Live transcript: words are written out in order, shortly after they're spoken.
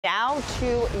Now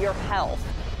to your health.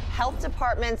 Health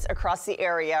departments across the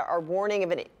area are warning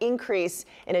of an increase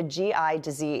in a GI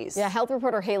disease. Yeah, health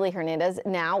reporter Haley Hernandez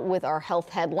now with our health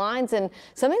headlines and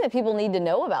something that people need to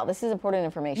know about. This is important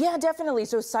information. Yeah, definitely.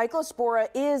 So Cyclospora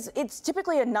it's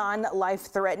typically a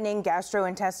non-life-threatening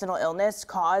gastrointestinal illness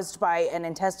caused by an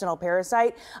intestinal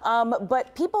parasite.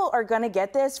 But people are going to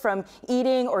get this from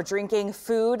eating or drinking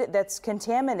food that's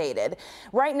contaminated.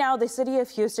 Right now, the city of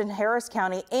Houston, Harris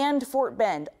County, and Fort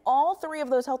Bend, all three of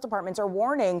those health departments are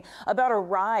warning about a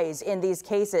rise in these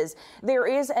cases. There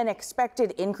is an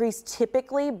expected increase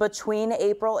typically between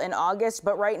April and August,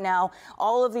 but right now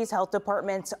all of these health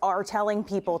departments are telling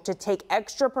people to take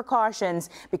extra precautions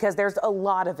because there's a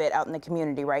lot of it out in the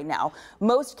community right now.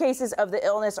 Most cases of the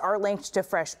illness are linked to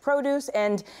fresh produce,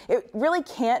 and it really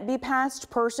can't be passed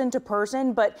person to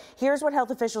person, but here's what health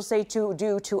officials say to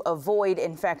do to avoid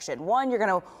infection. One, you're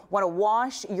going to want to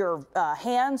wash your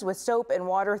hands with soap and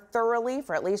water thoroughly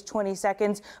for at least 20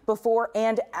 seconds before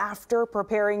and after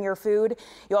preparing your food.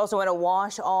 You also want to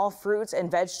wash all fruits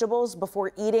and vegetables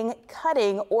before eating,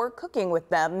 cutting, or cooking with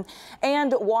them.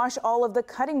 And wash all of the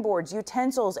cutting boards,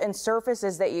 utensils, and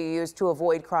surfaces that you use to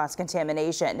avoid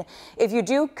cross-contamination. If you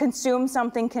do consume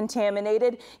something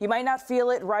contaminated, you might not feel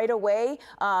it right away.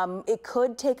 It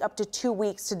could take up to 2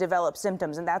 weeks to develop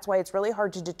symptoms, and that's why it's really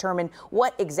hard to determine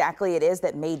what exactly it is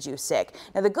that made you sick.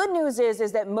 Now, the good news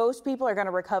is that most people are going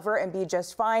to recover and be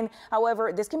just fine.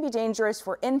 However, this can be dangerous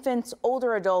for infants,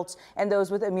 older adults, and those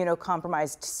with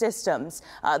immunocompromised systems.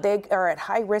 They are at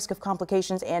high risk of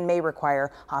complications and may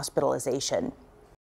require hospitalization.